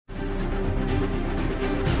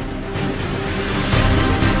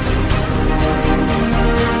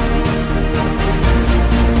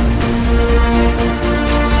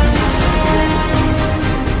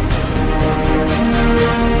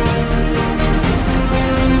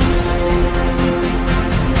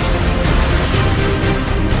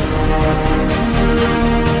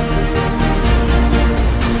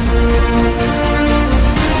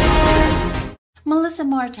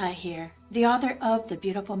here, the author of The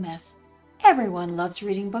Beautiful Mess. Everyone loves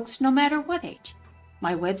reading books no matter what age.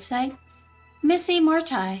 My website,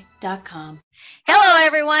 MissyMartai.com. Hello,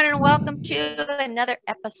 everyone, and welcome to another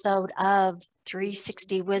episode of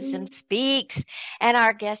 360 Wisdom Speaks. And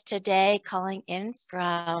our guest today, calling in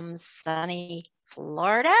from sunny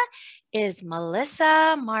Florida, is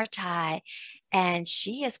Melissa Martai. And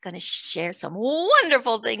she is going to share some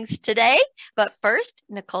wonderful things today. But first,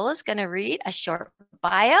 Nicole is going to read a short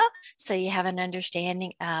bio so you have an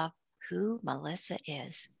understanding of who Melissa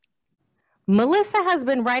is. Melissa has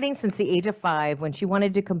been writing since the age of 5 when she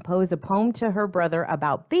wanted to compose a poem to her brother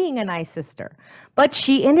about being a nice sister. But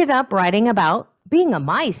she ended up writing about being a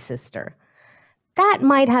mice sister. That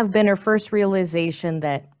might have been her first realization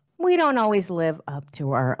that we don't always live up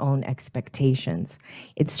to our own expectations.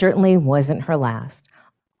 It certainly wasn't her last.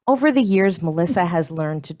 Over the years, Melissa has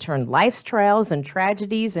learned to turn life's trials and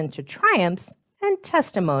tragedies into triumphs and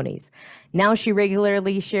testimonies. Now she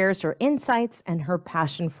regularly shares her insights and her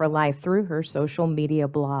passion for life through her social media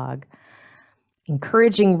blog,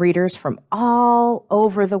 encouraging readers from all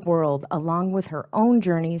over the world along with her own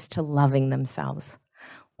journeys to loving themselves.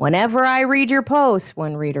 Whenever I read your posts,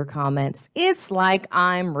 one reader comments, it's like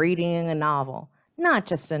I'm reading a novel. Not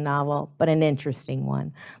just a novel, but an interesting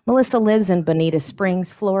one. Melissa lives in Bonita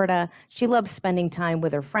Springs, Florida. She loves spending time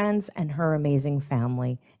with her friends and her amazing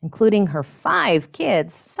family, including her 5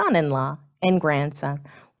 kids, son-in-law, and grandson.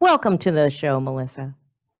 Welcome to the show, Melissa.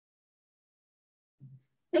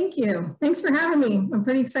 Thank you. Thanks for having me. I'm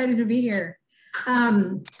pretty excited to be here.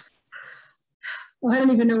 Well, I don't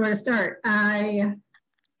even know where to start.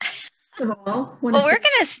 We're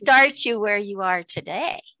going to start you where you are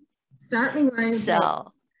today. Start me where I am today.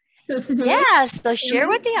 So today, yeah, so share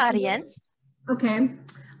with the audience. Okay.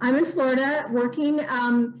 I'm in Florida working,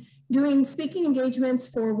 doing speaking engagements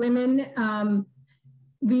for women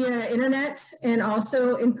via internet and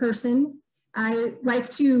also in person. I like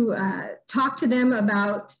to talk to them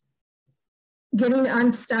about getting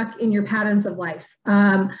unstuck in your patterns of life.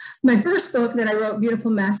 My first book that I wrote,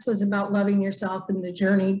 Beautiful Mess, was about loving yourself and the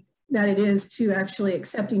journey that it is to actually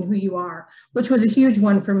accepting who you are, which was a huge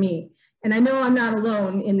one for me. And I know I'm not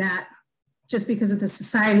alone in that just because of the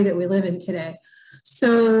society that we live in today.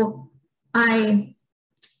 So I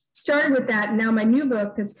started with that. Now my new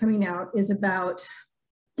book that's coming out is about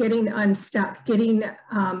getting unstuck, getting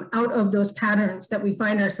out of those patterns that we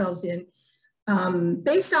find ourselves in,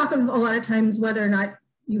 based off of a lot of times whether or not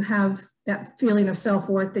you have that feeling of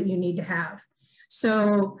self-worth that you need to have.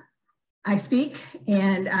 So I speak,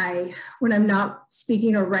 and when I'm not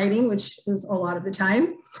speaking or writing, which is a lot of the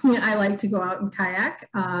time, I like to go out and kayak,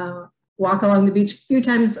 walk along the beach a few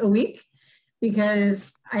times a week,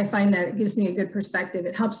 because I find that it gives me a good perspective.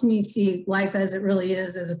 It helps me see life as it really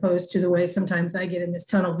is, as opposed to the way sometimes I get in this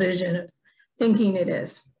tunnel vision of thinking it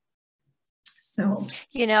is. So,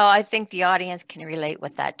 I think the audience can relate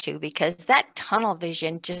with that too, because that tunnel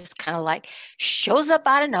vision just kind of like shows up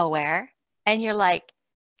out of nowhere, and you're like,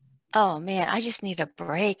 oh man, I just need a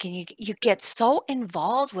break. And you get so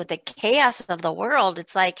involved with the chaos of the world.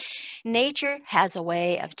 It's like nature has a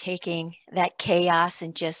way of taking that chaos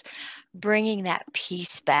and just bringing that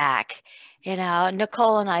peace back.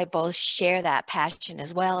 Nicole and I both share that passion,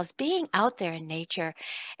 as well as being out there in nature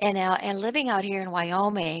and living out here in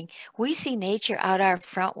Wyoming. We see nature out our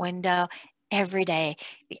front window every day.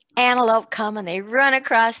 The antelope come and they run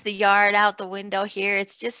across the yard out the window here.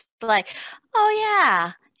 It's just like, oh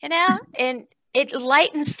yeah. And it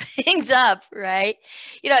lightens things up, right?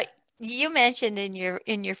 You mentioned in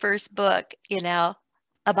your first book,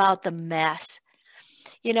 about the mess.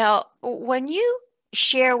 When you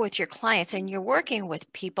share with your clients and you're working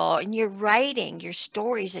with people and you're writing your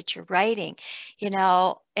stories that you're writing,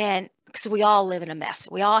 and because we all live in a mess,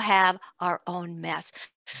 we all have our own mess.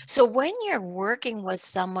 So when you're working with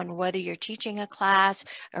someone, whether you're teaching a class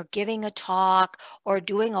or giving a talk or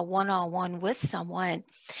doing a one-on-one with someone,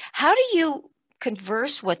 how do you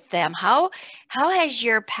converse with them? How has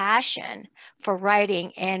your passion for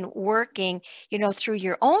writing and working, through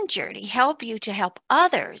your own journey help you to help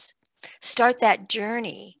others start that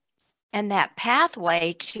journey and that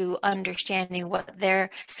pathway to understanding what their,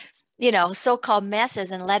 so-called mess is,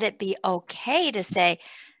 and let it be okay to say,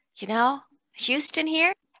 Houston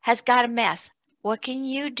here has got a mess. What can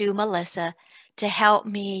you do, Melissa, to help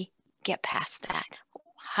me get past that?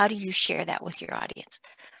 How do you share that with your audience?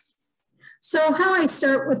 So how I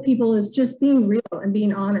start with people is just being real and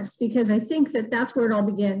being honest, because I think that that's where it all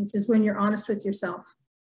begins, is when you're honest with yourself.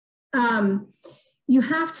 You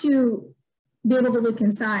have to be able to look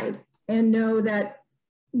inside and know that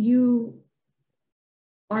you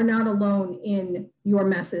are not alone in your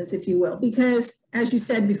messes, if you will, because as you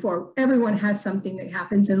said before, everyone has something that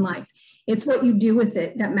happens in life. It's what you do with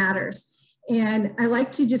it that matters. And I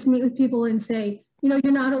like to just meet with people and say, you know,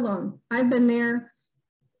 you're not alone. I've been there.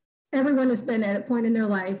 Everyone has been at a point in their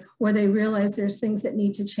life where they realize there's things that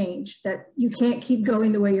need to change, that you can't keep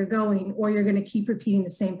going the way you're going, or you're going to keep repeating the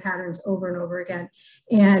same patterns over and over again.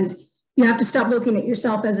 And you have to stop looking at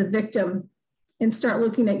yourself as a victim and start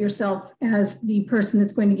looking at yourself as the person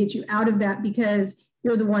that's going to get you out of that, because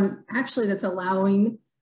you're the one actually that's allowing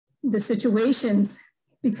the situations,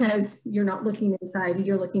 because you're not looking inside,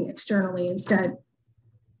 you're looking externally instead.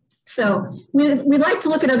 So we like to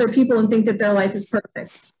look at other people and think that their life is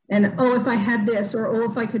perfect. And, oh, if I had this, or, oh,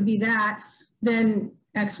 if I could be that, then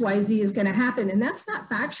X, Y, Z is going to happen. And that's not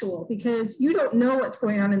factual, because you don't know what's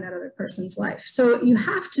going on in that other person's life. So you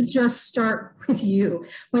have to just start with you.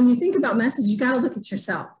 When you think about messes, you got to look at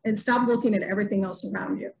yourself and stop looking at everything else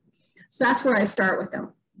around you. So that's where I start with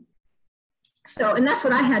them. So, and that's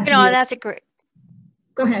what I had to do. That's a great.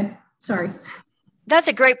 Go ahead. Sorry. That's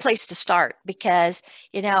a great place to start, because,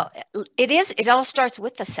 you know, it all starts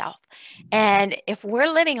with the self. And if we're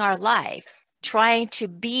living our life trying to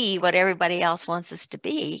be what everybody else wants us to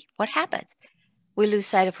be, what happens? We lose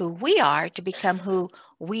sight of who we are to become who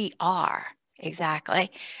we are.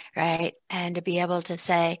 Exactly. Right. And to be able to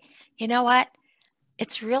say, you know what?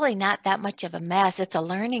 It's really not that much of a mess. It's a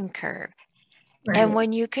learning curve. Right. And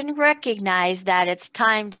when you can recognize that it's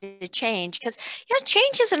time to change, because, you know,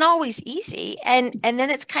 change isn't always easy. And then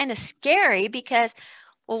it's kind of scary, because,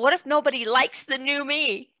 well, what if nobody likes the new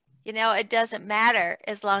me? You know, it doesn't matter.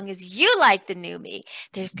 As long as you like the new me,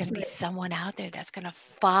 there's going to be someone out there that's going to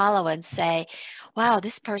follow and say, wow,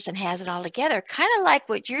 this person has it all together. Kind of like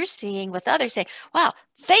what you're seeing with others, saying, wow,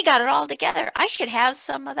 they got it all together. I should have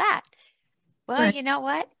some of that. Well, you know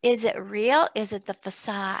what? Is it real? Is it the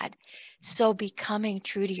facade? So becoming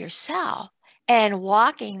true to yourself and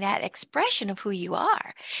walking that expression of who you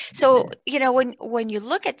are. So, you know, when you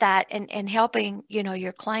look at that and helping, you know,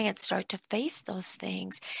 your clients start to face those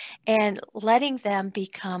things and letting them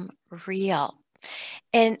become real.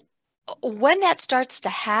 And when that starts to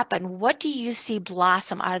happen, what do you see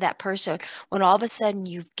blossom out of that person when all of a sudden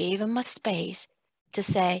you've gave them a space to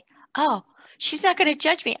say, oh, she's not going to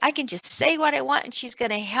judge me. I can just say what I want, and she's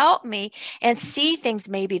going to help me and see things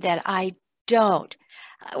maybe that I don't.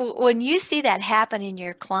 When you see that happen in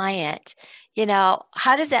your client, you know,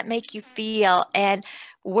 how does that make you feel? And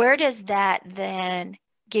where does that then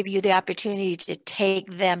give you the opportunity to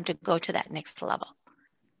take them to go to that next level?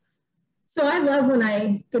 So I love when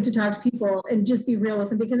I get to talk to people and just be real with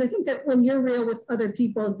them, because I think that when you're real with other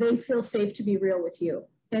people, they feel safe to be real with you.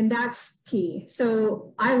 And that's key.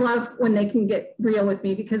 So I love when they can get real with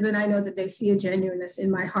me, because then I know that they see a genuineness in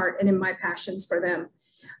my heart and in my passions for them.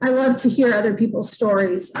 I love to hear other people's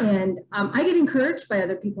stories, and I get encouraged by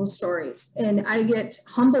other people's stories, and I get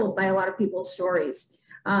humbled by a lot of people's stories.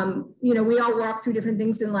 You know, we all walk through different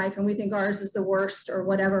things in life and we think ours is the worst or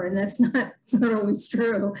whatever. And it's not always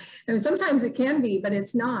true. I mean, sometimes it can be, but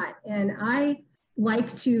it's not. And I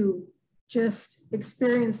like to just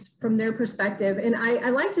experience from their perspective. And I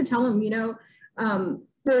like to tell them, you know,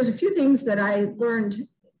 there's a few things that I learned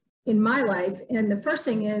in my life. And the first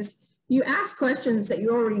thing is, you ask questions that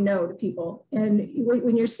you already know to people. And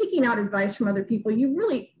when you're seeking out advice from other people, you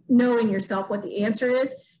really know in yourself what the answer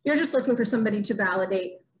is. You're just looking for somebody to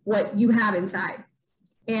validate what you have inside.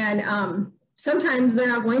 And sometimes they're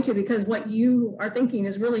not going to, because what you are thinking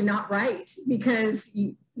is really not right, because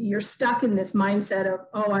you're stuck in this mindset of,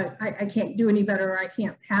 oh, I can't do any better, or I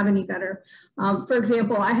can't have any better. For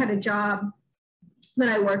example, I had a job that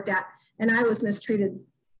I worked at, and I was mistreated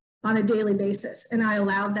on a daily basis. And I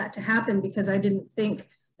allowed that to happen because I didn't think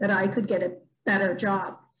that I could get a better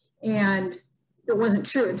job. And it wasn't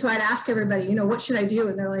true. And so I'd ask everybody, you know, what should I do?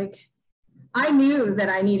 And they're like, I knew that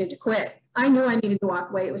I needed to quit. I knew I needed to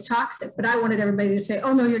walk away. It was toxic, but I wanted everybody to say,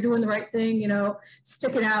 oh no, you're doing the right thing. You know,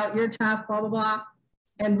 stick it out. You're tough, blah, blah, blah.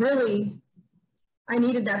 And really, I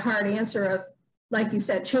needed that hard answer of, like you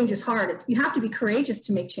said, change is hard. You have to be courageous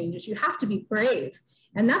to make changes. You have to be brave.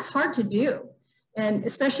 And that's hard to do. And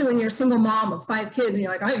especially when you're a single mom of 5 kids and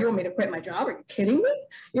you're like, oh, you want me to quit my job? Are you kidding me?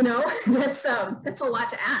 You know, that's a lot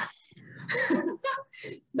to ask.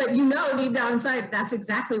 But you know, deep down inside, that's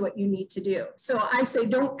exactly what you need to do. So I say,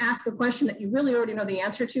 don't ask a question that you really already know the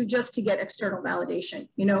answer to just to get external validation.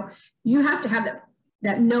 You know, you have to have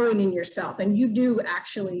that knowing in yourself, and you do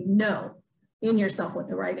actually know in yourself what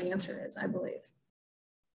the right answer is, I believe.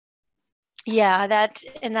 Yeah, that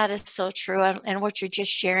is so true. And what you're just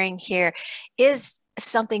sharing here is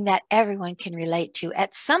something that everyone can relate to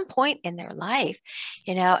at some point in their life,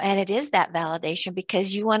 and it is that validation,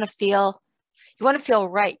 because you want to feel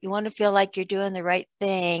right. You want to feel like you're doing the right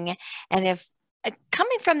thing. And if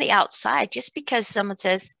coming from the outside, just because someone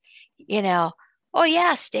says, oh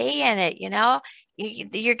yeah, stay in it,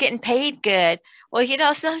 you're getting paid good. Well,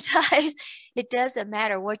 sometimes it doesn't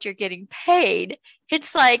matter what you're getting paid.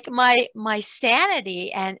 It's like my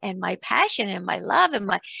sanity and my passion and my love and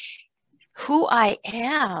who I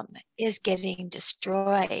am is getting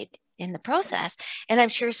destroyed in the process. And I'm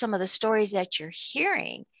sure some of the stories that you're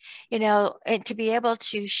hearing, and to be able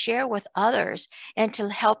to share with others and to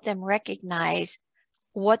help them recognize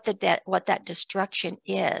what that destruction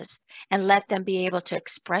is, and let them be able to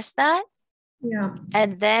express that. Yeah.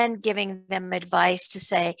 And then giving them advice to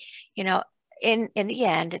say, in the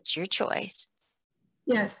end, it's your choice.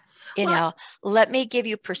 Yes. Let me give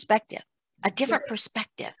you perspective, a different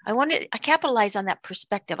perspective. I capitalize on that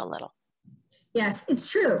perspective a little. Yes, it's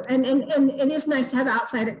true. And it is nice to have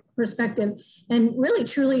outside perspective, and really,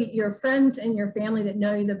 truly, your friends and your family that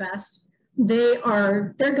know you the best, they're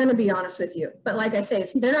going to be honest with you. But like I say,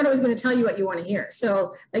 they're not always going to tell you what you want to hear.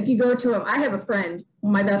 So like you go to them. I have a friend,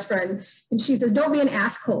 my best friend, and she says, don't be an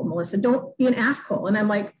asshole, Melissa. Don't be an asshole. And I'm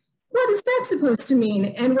like, what is that supposed to mean?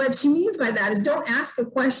 And what she means by that is don't ask a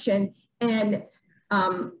question and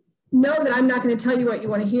know that I'm not going to tell you what you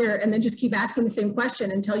want to hear, and then just keep asking the same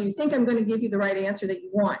question until you think I'm going to give you the right answer that you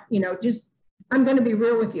want. I'm going to be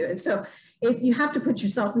real with you. And so you have to put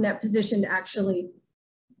yourself in that position to actually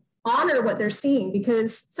honor what they're seeing,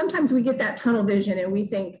 because sometimes we get that tunnel vision and we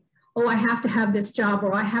think, oh, I have to have this job,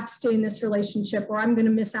 or I have to stay in this relationship, or I'm going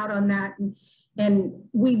to miss out on that. And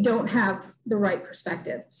we don't have the right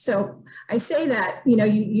perspective. So I say that,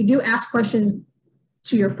 you do ask questions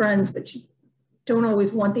to your friends, but you don't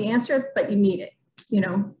always want the answer, but you need it,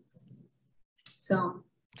 so.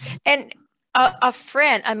 And a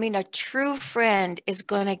friend, a true friend is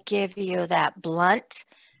going to give you that blunt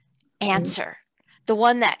answer, the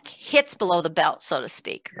one that hits below the belt, so to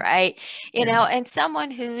speak, right? And someone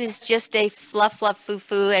who is just a fluff,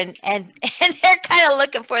 foo-foo, and they're kind of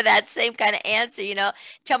looking for that same kind of answer,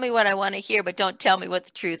 tell me what I want to hear, but don't tell me what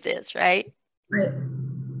the truth is, right?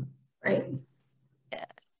 Right. Yeah.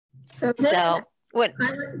 So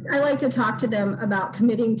I like to talk to them about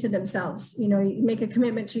committing to themselves. You make a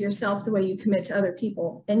commitment to yourself the way you commit to other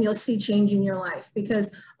people, and you'll see change in your life,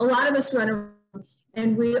 because a lot of us run around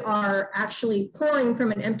and we are actually pouring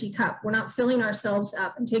from an empty cup. We're not filling ourselves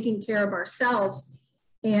up and taking care of ourselves,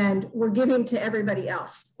 and we're giving to everybody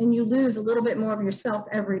else. And you lose a little bit more of yourself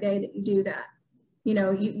every day that you do that,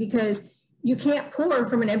 because you can't pour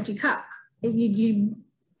from an empty cup.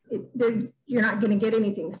 You're not going to get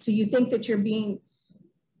anything. So you think that you're being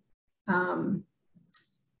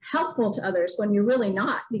helpful to others when you're really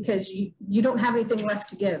not, because you don't have anything left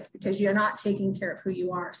to give, because you're not taking care of who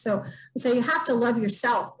you are. So you have to love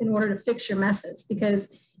yourself in order to fix your messes,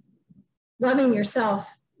 because loving yourself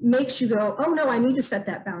makes you go, oh no, I need to set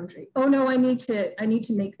that boundary. Oh no, I need to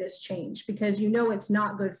make this change, because it's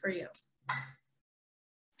not good for you.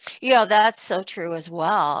 That's so true as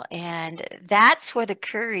well. And that's where the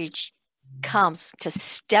courage comes, to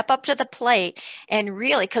step up to the plate and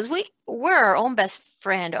really, because we're our own best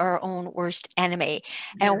friend or our own worst enemy,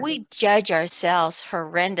 and we judge ourselves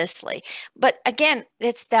horrendously. But again,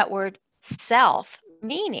 it's that word self,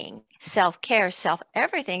 meaning self-care,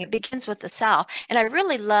 self-everything. It begins with the self. And I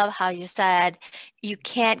really love how you said you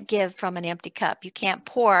can't give from an empty cup. You can't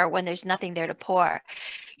pour when there's nothing there to pour.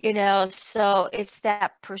 So it's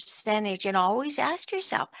that percentage. And always ask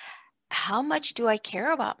yourself, how much do I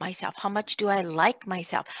care about myself? How much do I like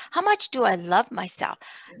myself? How much do I love myself?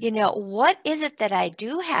 What is it that I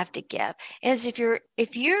do have to give? Is if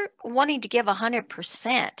you're wanting to give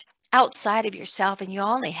 100% outside of yourself, and you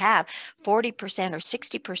only have 40% or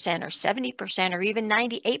 60% or 70% or even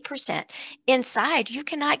 98% inside, you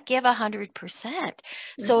cannot give 100%.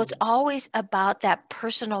 So it's always about that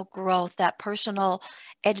personal growth, that personal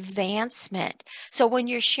advancement. So when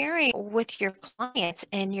you're sharing with your clients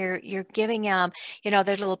and you're giving them, their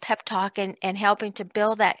little pep talk and helping to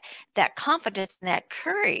build that confidence and that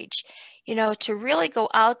courage, to really go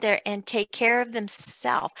out there and take care of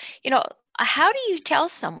themselves, how do you tell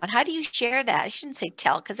someone? How do you share that? I shouldn't say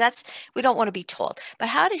tell, because we don't want to be told, but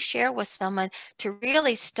how to share with someone to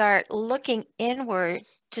really start looking inward,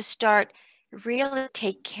 to start really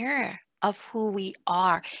take care of who we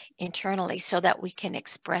are internally, so that we can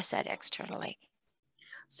express that externally.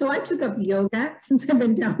 So I took up yoga since I've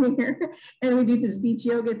been down here, and we do this beach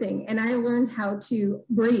yoga thing, and I learned how to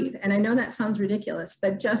breathe. And I know that sounds ridiculous,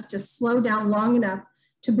 but just to slow down long enough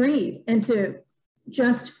to breathe and to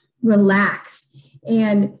just relax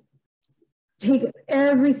and take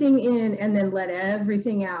everything in and then let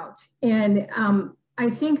everything out. And I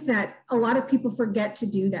think that a lot of people forget to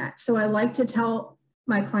do that. So I like to tell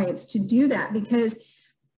my clients to do that, because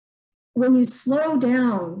when you slow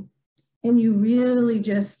down and you really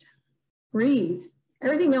just breathe,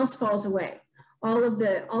 everything else falls away. All of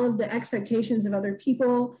the expectations of other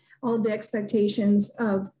people, all of the expectations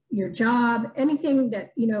of your job, anything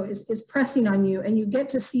that, you know, is pressing on you, and you get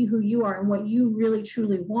to see who you are and what you really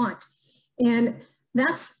truly want. And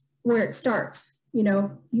that's where it starts. You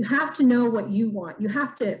know, you have to know what you want. You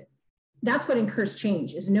have to, that's what incurs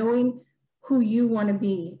change, is knowing who you want to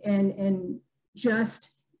be, and just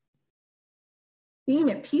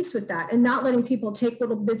being at peace with that, and not letting people take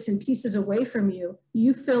little bits and pieces away from you.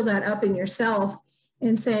 You fill that up in yourself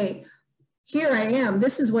and say, here I am,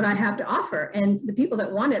 this is what I have to offer. And the people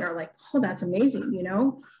that want it are like, oh, that's amazing, you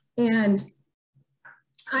know? And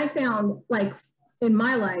I found, like, in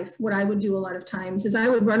my life, what I would do a lot of times is I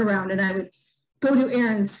would run around and I would go do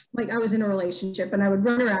errands. Like, I was in a relationship, and I would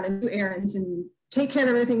run around and do errands and take care of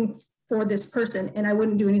everything for this person, and I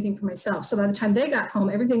wouldn't do anything for myself. So by the time they got home,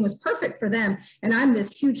 everything was perfect for them, and I'm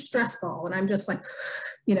this huge stress ball, and I'm just like,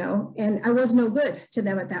 you know, and I was no good to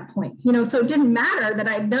them at that point, you know. So it didn't matter that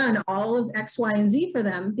I'd done all of X, Y, and Z for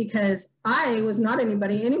them, because I was not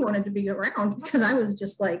anybody anyone wanted to be around, because I was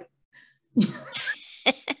just like,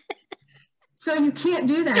 so you can't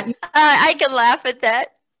do that. I can laugh at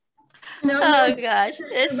that. You know, oh gosh,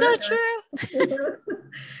 it's so true.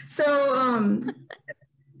 So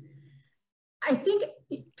I think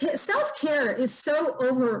self-care is so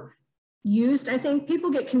overused. I think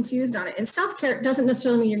people get confused on it. And self-care doesn't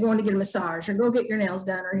necessarily mean you're going to get a massage or go get your nails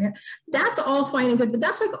done, or that's all fine and good, but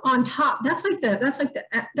that's like on top. That's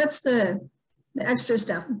the extra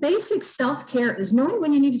stuff. Basic self-care is knowing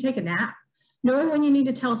when you need to take a nap, knowing when you need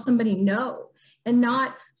to tell somebody no, and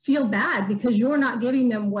not feel bad because you're not giving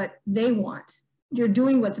them what they want. You're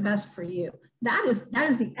doing what's best for you. That is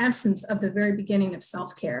the essence of the very beginning of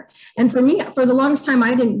self-care. And for me, for the longest time,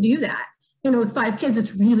 I didn't do that. You know, with 5 kids,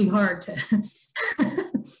 it's really hard to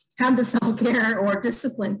have the self-care or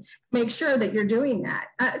discipline. Make sure that you're doing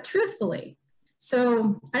that, truthfully.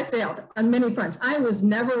 So I failed on many fronts. I was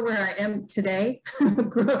never where I am today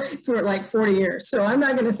for like 40 years. So I'm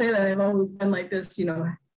not going to say that I've always been like this, you know,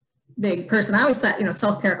 big person. I always thought, you know,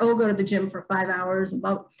 self-care, oh, go to the gym for 5 hours.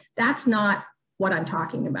 That's not what I'm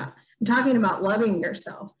talking about. I'm talking about loving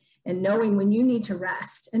yourself and knowing when you need to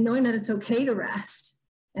rest, and knowing that it's okay to rest,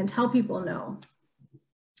 and tell people no.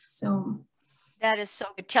 So that is so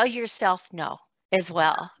good. Tell yourself no as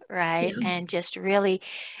well, right? Yeah. And just really,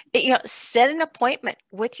 you know, set an appointment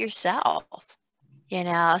with yourself, you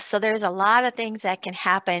know. So there's a lot of things that can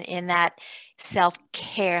happen in that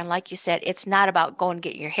self-care. And like you said, it's not about going and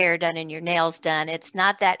get your hair done and your nails done. It's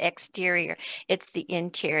not that exterior, it's the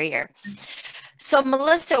interior. So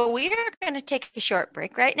Melissa, we are going to take a short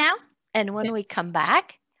break right now. And when we come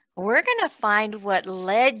back, we're going to find what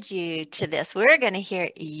led you to this. We're going to hear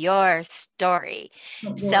your story.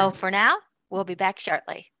 So for now, we'll be back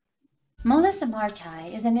shortly. Melissa Marti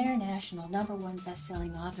is an international #1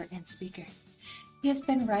 best-selling author and speaker. She has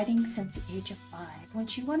been writing since the age of 5, when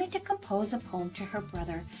she wanted to compose a poem to her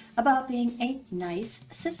brother about being a nice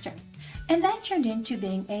sister. And that turned into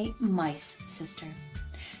being a mice sister.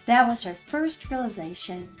 That was her first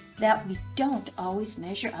realization that we don't always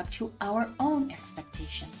measure up to our own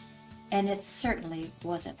expectations. And it certainly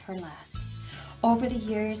wasn't her last. Over the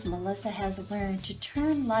years, Melissa has learned to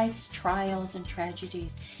turn life's trials and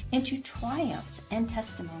tragedies into triumphs and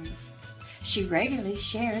testimonies. She regularly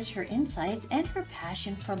shares her insights and her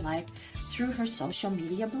passion for life through her social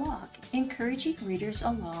media blog, encouraging readers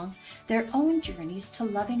along their own journeys to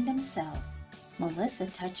loving themselves. Melissa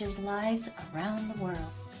touches lives around the world.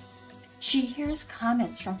 She hears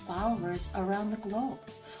comments from followers around the globe.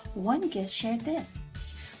 One guest shared this: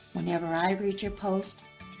 "Whenever I read your post,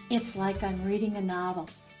 it's like I'm reading a novel,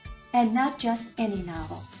 and not just any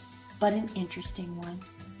novel, but an interesting one."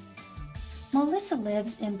 Melissa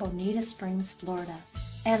lives in Bonita Springs, Florida,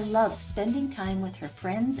 and loves spending time with her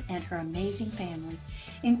friends and her amazing family,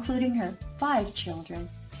 including her 5 children,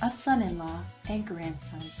 a son-in-law, and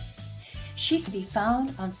grandson. She can be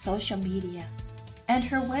found on social media, and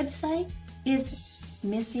her website is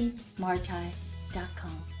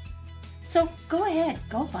missymarti.com. So go ahead,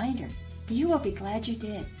 go find her. You will be glad you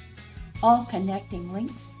did. All connecting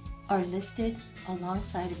links are listed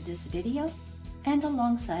alongside of this video and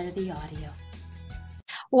alongside of the audio.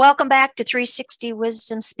 Welcome back to 360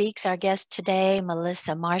 Wisdom Speaks. Our guest today,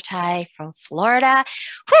 Melissa Marti from Florida.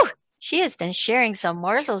 Whew! She has been sharing some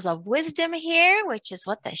morsels of wisdom here, which is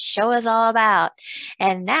what the show is all about.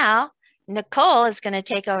 And now Nicole is going to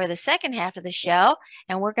take over the second half of the show,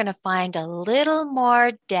 and we're going to find a little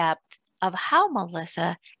more depth of how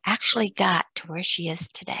Melissa actually got to where she is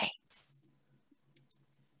today.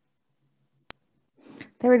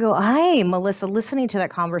 There we go. Hi, Melissa. Listening to that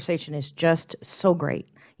conversation is just so great.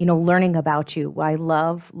 You know, learning about you. I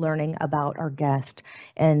love learning about our guest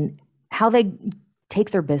and how they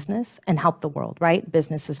take their business and help the world, right?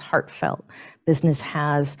 Business is heartfelt. Business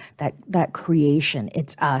has that creation.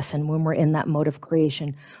 It's us. And when we're in that mode of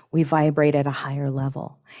creation, we vibrate at a higher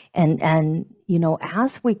level. And you know,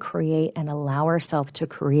 as we create and allow ourselves to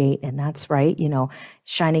create, and that's right, you know,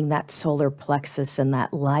 shining that solar plexus and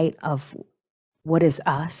that light of what is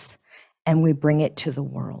us, and we bring it to the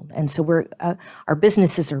world. And so we're our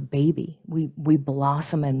business is our baby. We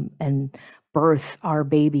blossom and birth our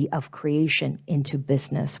baby of creation into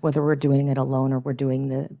business, whether we're doing it alone or we're doing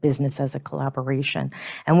the business as a collaboration.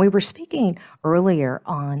 And we were speaking earlier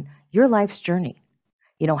on your life's journey,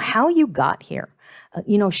 you know, how you got here.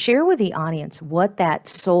 You know, share with the audience what that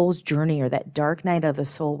soul's journey or that dark night of the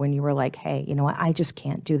soul when you were like, hey, you know what, I just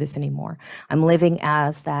can't do this anymore. I'm living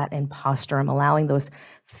as that imposter. I'm allowing those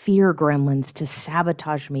fear gremlins to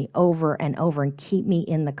sabotage me over and over and keep me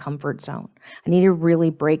in the comfort zone. I need to really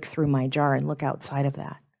break through my jar and look outside of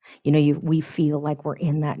that. You know, we feel like we're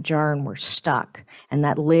in that jar and we're stuck, and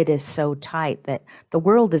that lid is so tight that the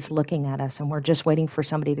world is looking at us and we're just waiting for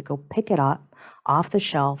somebody to go pick it up off the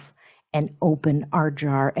shelf and open our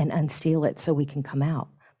jar and unseal it so we can come out.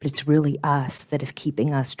 But it's really us that is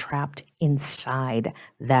keeping us trapped inside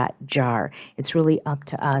that jar. It's really up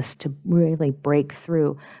to us to really break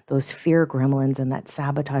through those fear gremlins and that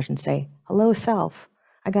sabotage and say, hello, self.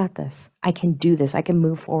 I got this. I can do this. I can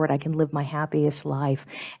move forward. I can live my happiest life.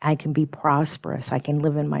 I can be prosperous. I can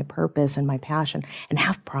live in my purpose and my passion and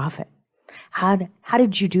have profit. How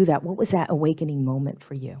did you do that? What was that awakening moment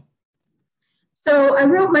for you? So I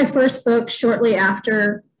wrote my first book shortly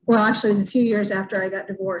after, well, actually it was a few years after I got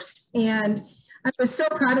divorced. And I was so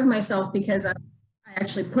proud of myself because I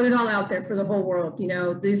actually put it all out there for the whole world. You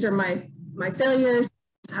know, these are my failures,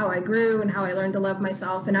 how I grew and how I learned to love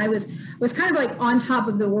myself. And I was kind of like on top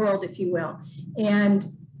of the world, if you will, and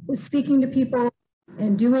was speaking to people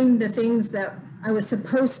and doing the things that I was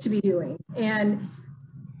supposed to be doing. And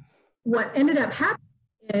what ended up happening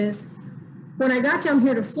is when I got down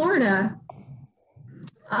here to Florida,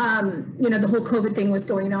 you know, the whole COVID thing was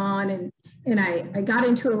going on, and I got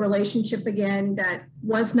into a relationship again that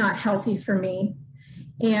was not healthy for me.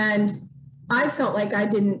 And I felt like I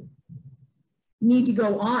didn't need to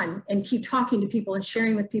go on and keep talking to people and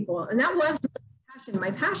sharing with people. And that was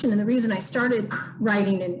my passion. And the reason I started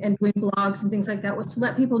writing and doing blogs and things like that was to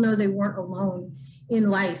let people know they weren't alone in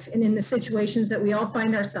life and in the situations that we all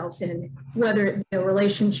find ourselves in, whether it be a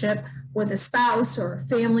relationship with a spouse or a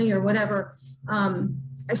family or whatever.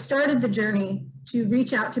 I started the journey to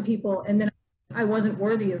reach out to people, and then I wasn't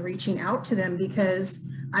worthy of reaching out to them because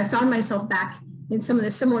I found myself back in some of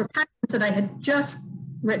the similar patterns that I had just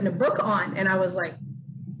written a book on. And I was like,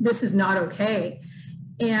 this is not okay.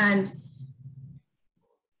 And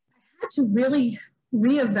I had to really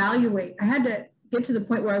reevaluate. I had to get to the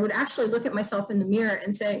point where I would actually look at myself in the mirror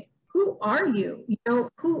and say, who are you? You know,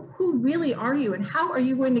 who really are you? And how are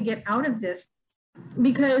you going to get out of this?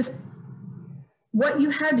 Because what you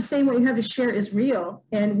have to say and what you have to share is real.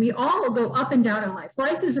 And we all go up and down in life.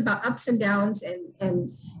 Life is about ups and downs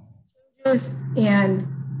and changes and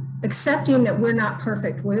accepting that we're not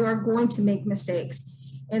perfect. We are going to make mistakes.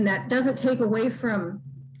 And that doesn't take away from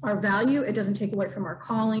our value. It doesn't take away from our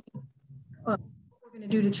calling, what we're going to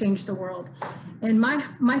do to change the world. And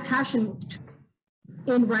my passion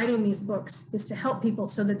in writing these books is to help people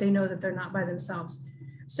so that they know that they're not by themselves.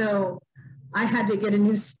 So I had to get a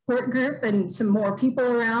new support group and some more people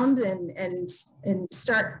around and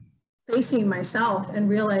start facing myself and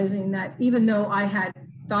realizing that even though I had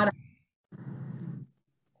thought I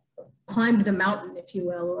climbed the mountain, if you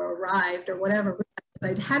will, or arrived or whatever,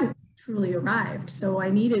 I hadn't truly arrived. So I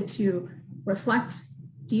needed to reflect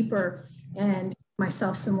deeper and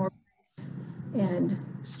myself some more grace and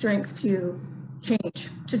strength to change,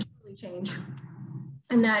 to truly change.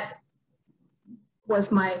 And that was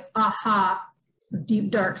my aha,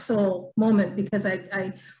 deep, dark soul moment, because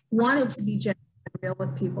I wanted to be genuine and real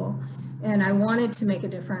with people. And I wanted to make a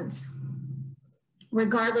difference,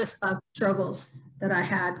 regardless of struggles that I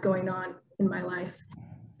had going on in my life.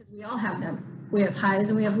 Because we all have them. We have highs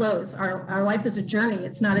and we have lows. Our life is a journey.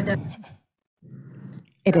 It's not a destination.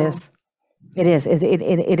 It is. It is.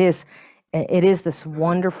 It is this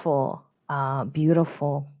wonderful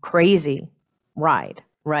beautiful, crazy ride,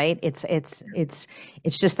 right? It's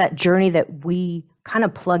just that journey that we kind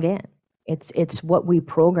of plug in. It's what we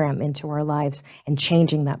program into our lives, and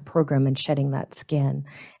changing that program and shedding that skin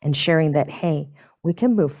and sharing that, hey, we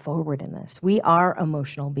can move forward in this. We are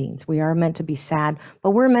emotional beings. We are meant to be sad,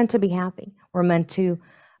 but we're meant to be happy. We're meant to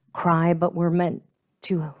cry, but we're meant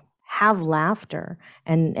to have laughter.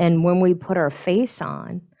 And when we put our face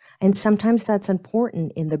on, and sometimes that's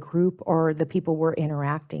important in the group or the people we're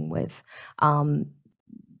interacting with,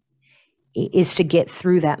 is to get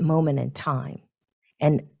through that moment in time.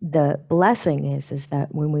 And the blessing is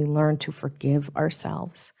that when we learn to forgive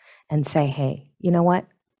ourselves and say, hey, you know what?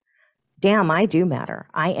 Damn, I do matter.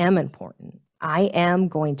 I am important. I am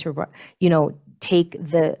going to, take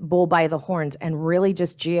the bull by the horns and really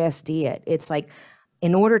just GSD it. It's like,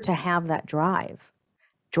 in order to have that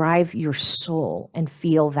drive your soul and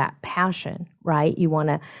feel that passion, right? You want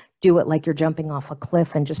to do it like you're jumping off a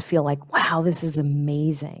cliff and just feel like, wow, this is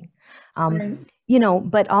amazing. Right.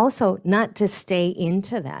 But also not to stay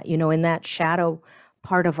into that, in that shadow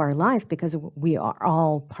part of our life, because we are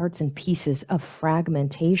all parts and pieces of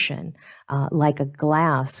fragmentation, like a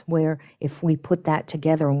glass, where if we put that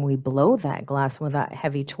together and we blow that glass with that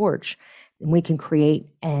heavy torch, then we can create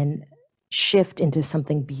and shift into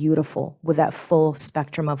something beautiful with that full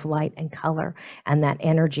spectrum of light and color and that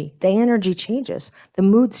energy. The energy changes, the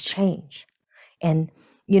moods change. And,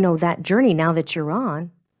 that journey now that you're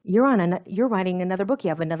writing another book. You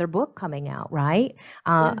have another book coming out, right?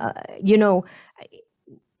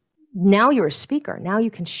 Now you're a speaker. Now you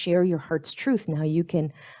can share your heart's truth. Now you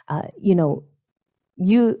can,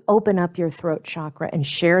 you open up your throat chakra and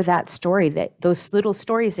share that story, those little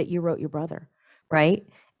stories that you wrote your brother, right?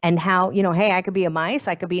 And how, hey, I could be a mice,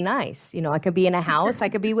 I could be nice, I could be in a house, I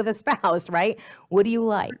could be with a spouse, right? What do you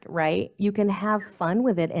like, right? You can have fun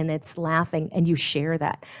with it, and it's laughing, and you share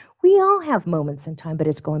that. We all have moments in time, but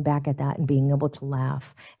it's going back at that and being able to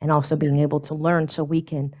laugh, and also being able to learn, so we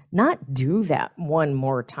can not do that one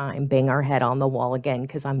more time, bang our head on the wall again,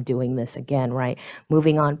 because I'm doing this again, right?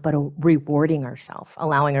 Moving on, but rewarding ourselves,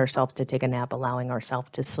 allowing ourselves to take a nap, allowing ourselves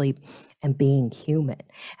to sleep, and being human.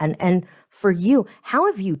 And for you, how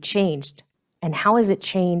have you changed, and how has it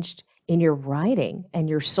changed in your writing and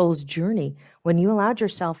your soul's journey when you allowed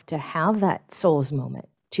yourself to have that soul's moment,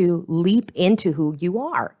 to leap into who you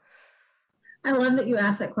are? I love that you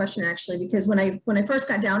asked that question, actually, because when I first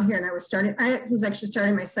got down here and I was actually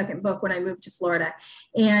starting my second book when I moved to Florida,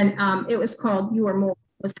 and it was called You Are More,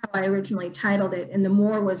 was how I originally titled it, and the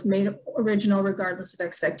more was made original regardless of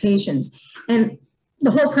expectations. And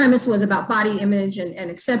the whole premise was about body image and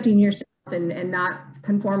accepting yourself and not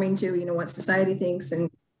conforming to, what society thinks and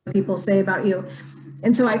what people say about you.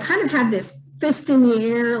 And so I kind of had this fist in the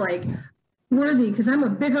air, like, worthy, because I'm a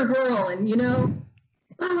bigger girl, and,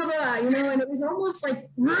 blah, blah, blah, and it was almost like,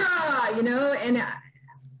 rah, and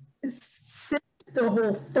since the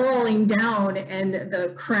whole falling down and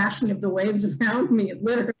the crashing of the waves around me,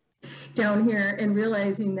 literally down here, and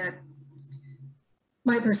realizing that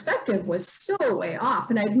my perspective was so way off,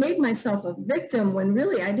 and I'd made myself a victim when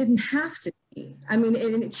really I didn't have to be. I mean,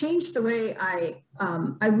 and it changed the way I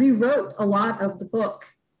rewrote a lot of the book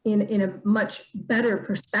in a much better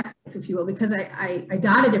perspective, if you will, because I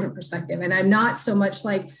got a different perspective, and I'm not so much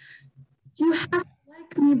like, you have to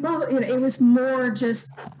like me, blah, blah. It was more just,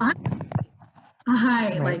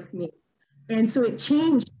 I like me. And so it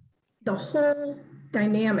changed the whole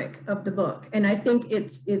dynamic of the book. And I think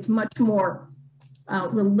it's much more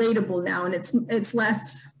relatable now, and it's less.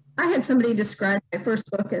 I had somebody describe my first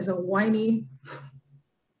book as a whiny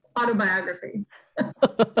autobiography.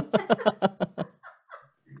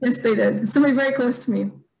 Yes, they did. Somebody very close to me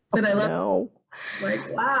that I love. No.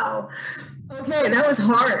 Like, wow, okay, that was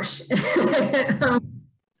harsh.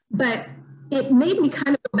 But it made me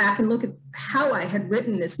kind of go back and look at how I had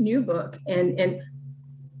written this new book, and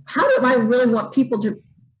how do I really want people to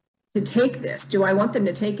take this? Do I want them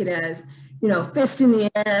to take it as, fist in the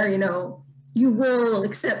air, you will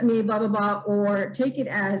accept me, blah, blah, blah, or take it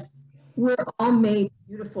as, we're all made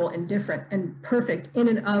beautiful and different and perfect in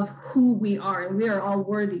and of who we are, and we are all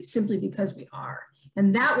worthy simply because we are.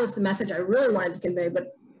 And that was the message I really wanted to convey,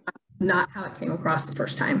 but not how it came across the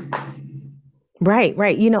first time. Right.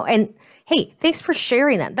 And hey, thanks for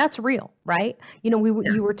sharing that. That's real, right? You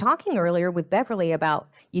were talking earlier with Beverly about,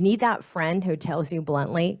 you need that friend who tells you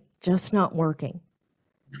bluntly, just not working.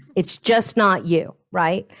 It's just not you,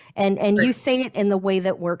 right? And right. You say it in the way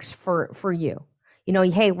that works for you.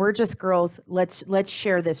 Hey, we're just girls. Let's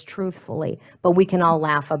share this truthfully, but we can all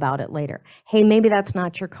laugh about it later. Hey, maybe that's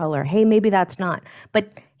not your color. Hey, maybe that's not.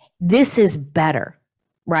 But this is better.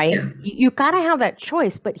 right? Yeah. You got to have that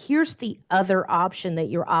choice. But here's the other option that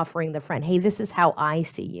you're offering the friend. Hey, this is how I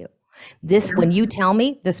see you. This, when you tell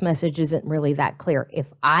me this message isn't really that clear, if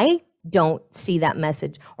I don't see that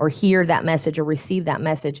message or hear that message or receive that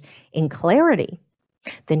message in clarity,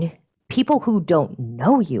 then people who don't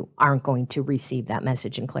know you aren't going to receive that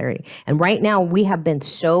message in clarity. And right now we have been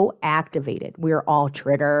so activated. We're all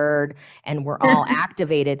triggered and we're all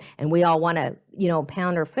activated and we all want to,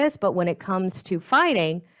 pound our fist. But when it comes to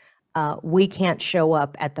fighting, we can't show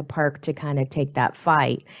up at the park to kind of take that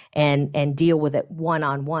fight and deal with it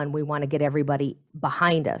one-on-one. We want to get everybody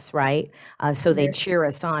behind us, right? So they cheer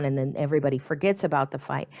us on, and then everybody forgets about the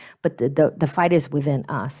fight. But the fight is within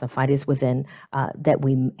us. The fight is within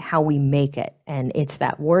how we make it, and it's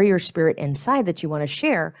that warrior spirit inside that you want to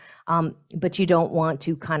share, but you don't want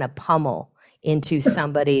to kind of pummel into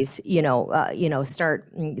somebody's,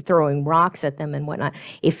 start throwing rocks at them and whatnot.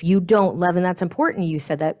 If you don't love, and that's important you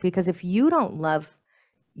said that, because if you don't love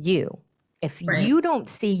you, if you don't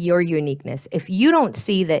see your uniqueness, if you don't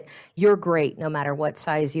see that you're great no matter what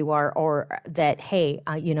size you are, or that, hey,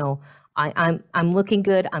 I'm looking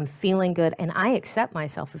good, I'm feeling good, and I accept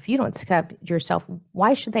myself. If you don't accept yourself,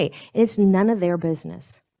 why should they? And it's none of their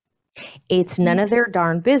business. It's none of their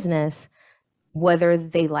darn business whether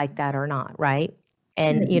they like that or not, right?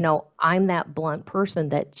 And, I'm that blunt person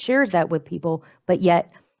that shares that with people, but yet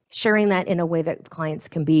sharing that in a way that clients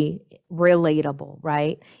can be relatable,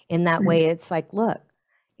 right? In that way, it's like, look,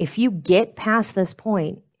 if you get past this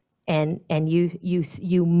point and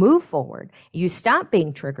you move forward, you stop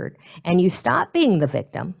being triggered and you stop being the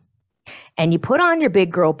victim, and you put on your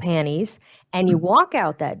big girl panties and you walk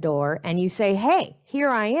out that door and you say, hey, here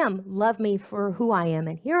I am, love me for who I am,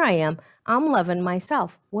 and here I am, I'm loving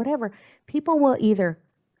myself, whatever. People will either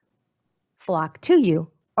flock to you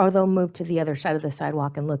or they'll move to the other side of the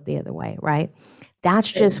sidewalk and look the other way, right?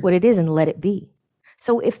 That's just what it is, and let it be.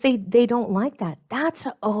 So if they don't like that, that's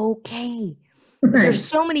okay. There's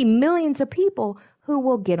so many millions of people who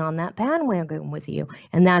will get on that bandwagon with you.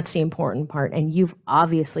 And that's the important part. And you've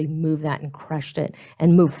obviously moved that and crushed it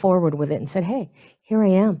and moved forward with it and said, hey, here I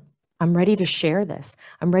am. I'm ready to share this.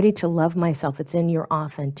 I'm ready to love myself. It's in your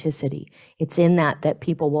authenticity. It's in that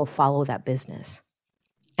people will follow that business.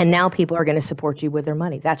 And now people are going to support you with their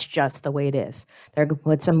money. That's just the way it is. They're going to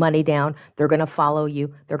put some money down. They're going to follow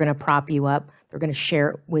you. They're going to prop you up. They're going to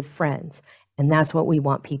share it with friends. And that's what we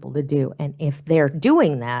want people to do. And if they're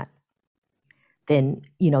doing that, then,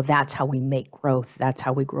 that's how we make growth. That's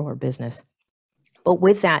how we grow our business. But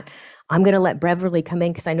with that, I'm going to let Beverly come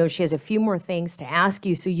in because I know she has a few more things to ask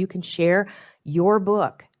you so you can share your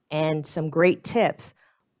book and some great tips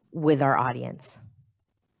with our audience.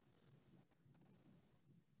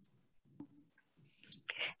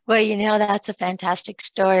 Well, that's a fantastic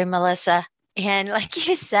story, Melissa. And like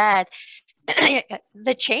you said,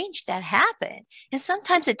 the change that happened, and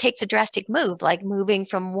sometimes it takes a drastic move, like moving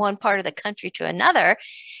from one part of the country to another,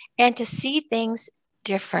 and to see things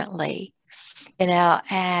differently,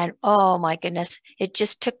 and oh my goodness, it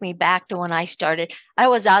just took me back to when I started. I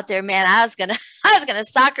was out there, man, I was gonna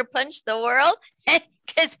soccer punch the world,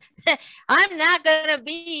 because I'm not gonna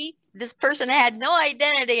be this person that had no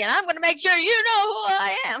identity, and I'm gonna make sure you know who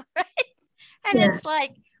I am, right? And it's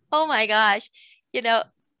like, oh my gosh,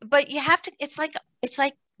 but you have to, it's like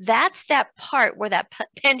that's that part where that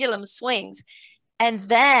pendulum swings, and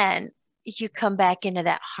then you come back into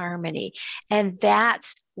that harmony, and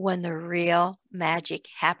that's when the real magic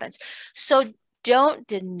happens. So don't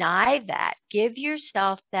deny that. Give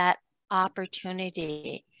yourself that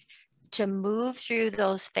opportunity to move through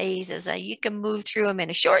those phases. You can move through them in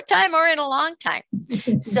a short time or in a long time.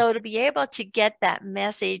 So to be able to get that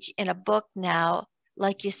message in a book now,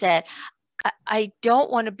 like you said, I don't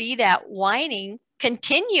want to be that whining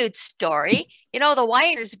continued story. The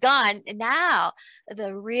whiner's gone. Now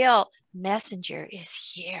the real messenger is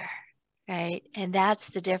here, right? And that's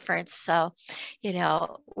the difference. So,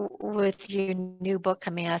 with your new book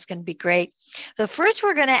coming out, it's going to be great. But first,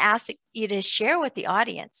 we're going to ask you to share with the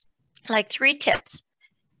audience, like 3 tips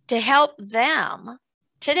to help them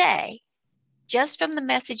today, just from the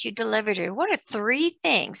message you delivered here. What are 3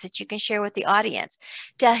 things that you can share with the audience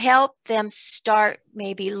to help them start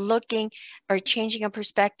maybe looking or changing a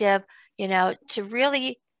perspective, to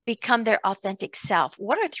really become their authentic self?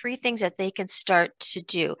 What are 3 things that they can start to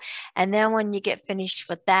do? And then when you get finished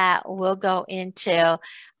with that, we'll go into,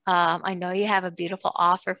 I know you have a beautiful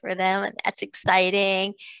offer for them, and that's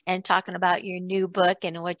exciting, and talking about your new book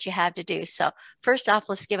and what you have to do. So first off,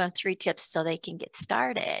 let's give them 3 tips so they can get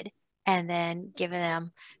started, and then giving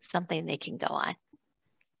them something they can go on.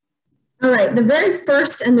 All right. The very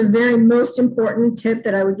first and the very most important tip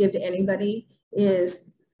that I would give to anybody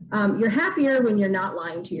is you're happier when you're not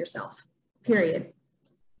lying to yourself, period.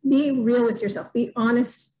 Be real with yourself. Be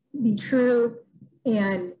honest, be true,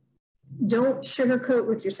 and don't sugarcoat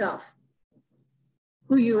with yourself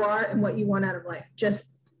who you are and what you want out of life.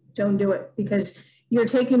 Just don't do it, because you're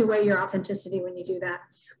taking away your authenticity when you do that.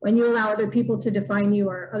 When you allow other people to define you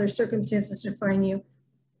or other circumstances to define you,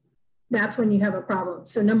 that's when you have a problem.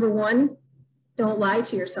 So number one, don't lie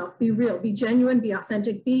to yourself. Be real, be genuine, be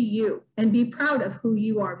authentic, be you, and be proud of who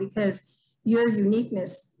you are, because your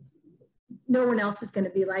uniqueness, no one else is going to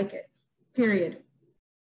be like it, period.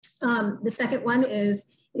 The second one is,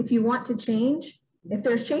 if you want to change, if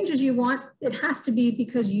there's changes you want, it has to be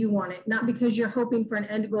because you want it, not because you're hoping for an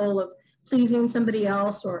end goal of pleasing somebody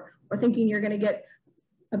else or thinking you're going to get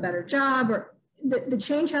a better job. Or the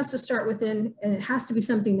change has to start within, and it has to be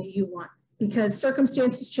something that you want, because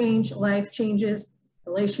circumstances change, life changes,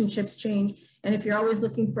 relationships change. And if you're always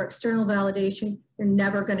looking for external validation, you're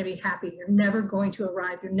never going to be happy. You're never going to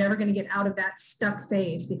arrive. You're never going to get out of that stuck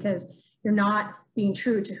phase, because you're not being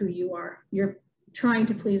true to who you are. You're trying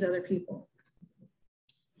to please other people.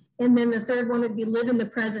 And then the third one would be live in the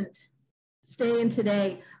present. Stay in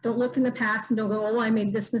today. Don't look in the past and don't go, oh, I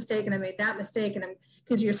made this mistake and I made that mistake. And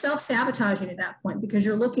because you're self-sabotaging at that point, because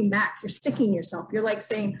you're looking back, you're sticking yourself. You're like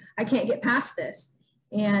saying, I can't get past this.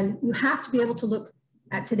 And you have to be able to look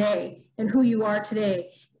at today and who you are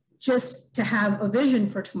today, just to have a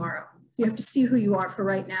vision for tomorrow. You have to see who you are for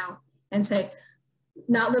right now and say,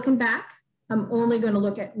 not looking back, I'm only going to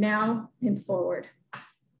look at now and forward.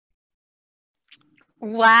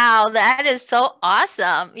 Wow, that is so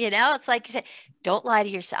awesome. You know, it's like you say, don't lie to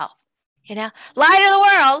yourself. You know, lie to the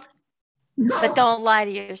world, but don't lie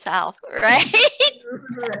to yourself, right?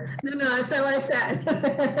 No, that's how I said.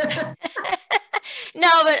 No,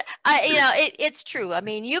 but you know, it's true. I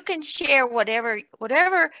mean, you can share whatever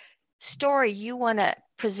story you want to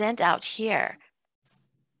present out here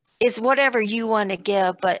is whatever you want to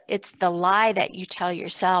give, but it's the lie that you tell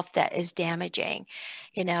yourself that is damaging,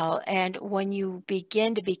 you know. And when you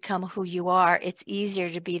begin to become who you are, it's easier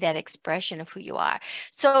to be that expression of who you are.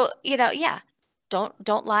 So, you know, yeah,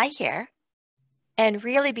 don't lie here, and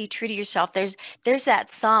really be true to yourself. There's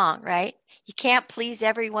that song, right? You can't please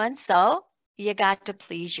everyone, so you got to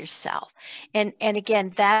please yourself. And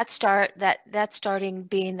again, that's starting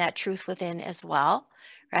being that truth within as well,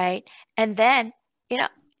 right? And then, you know,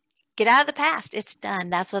 get out of the past. It's done.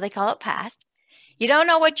 That's what they call it, past. You don't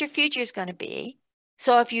know what your future is going to be.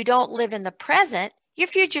 So if you don't live in the present, your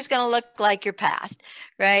future is going to look like your past,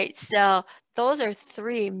 right? So those are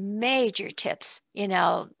three major tips, you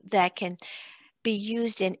know, that can be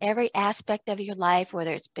used in every aspect of your life,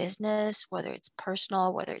 whether it's business, whether it's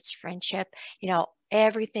personal, whether it's friendship, you know,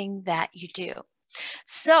 everything that you do.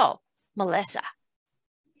 So, Melissa,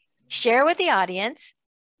 share with the audience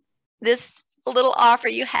this little offer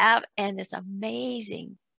you have and this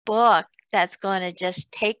amazing book that's going to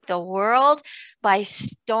just take the world by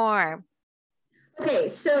storm. Okay,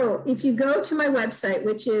 so if you go to my website,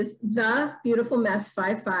 which is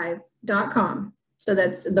thebeautifulmess55.com, so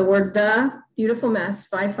that's the word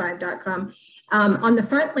thebeautifulmess55.com. On the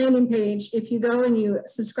front landing page, if you go and you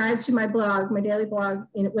subscribe to my blog, my daily blog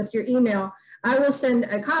with your email, I will send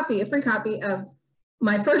a free copy of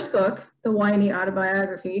my first book, The Whiny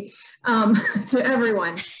Autobiography, to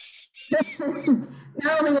everyone.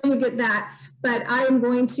 Not only will you get that, but I am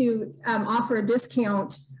going to offer a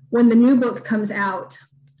discount when the new book comes out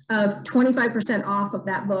of 25% off of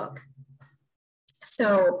that book.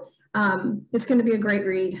 So it's going to be a great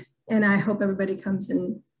read, and I hope everybody comes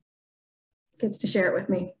and gets to share it with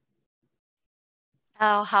me.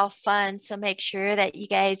 Oh, how fun. So make sure that you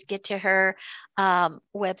guys get to her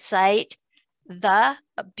website, The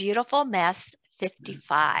Beautiful Mess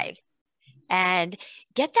 55, and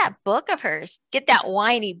get that book of hers, get that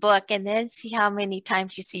whiny book, and then see how many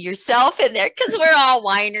times you see yourself in there, because we're all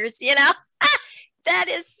whiners, you know. That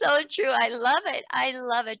is so true. I love it. I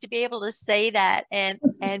love it to be able to say that and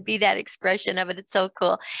be that expression of it. It's so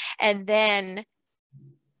cool. And then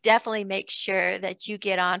definitely make sure that you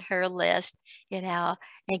get on her list, you know,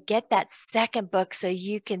 and get that second book so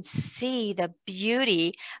you can see the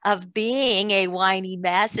beauty of being a whiny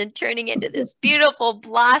mess and turning into this beautiful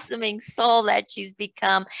blossoming soul that she's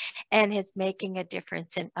become and is making a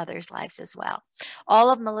difference in others' lives as well.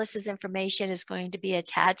 All of Melissa's information is going to be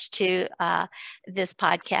attached to this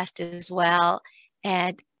podcast as well.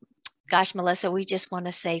 And gosh, Melissa, we just want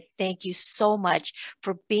to say thank you so much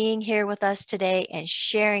for being here with us today and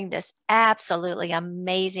sharing this absolutely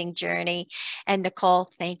amazing journey. And Nicole,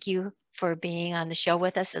 thank you for being on the show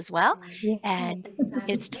with us as well. Yeah. And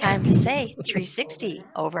it's time to say 360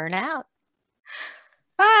 over and out.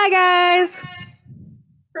 Bye, guys.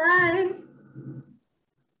 Bye.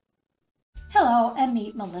 Hello, and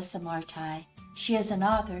meet Melissa Marti. She is an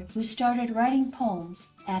author who started writing poems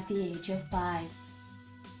at the age of 5.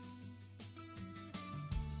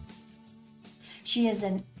 She is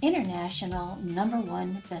an international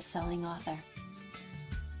 #1 best-selling author.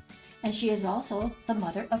 And she is also the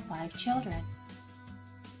mother of 5 children.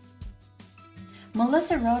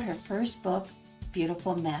 Melissa wrote her first book,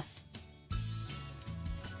 Beautiful Mess.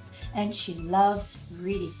 And she loves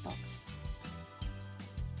reading books.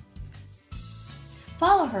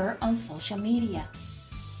 Follow her on social media.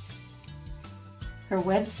 Her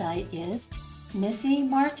website is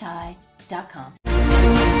missymarti.com.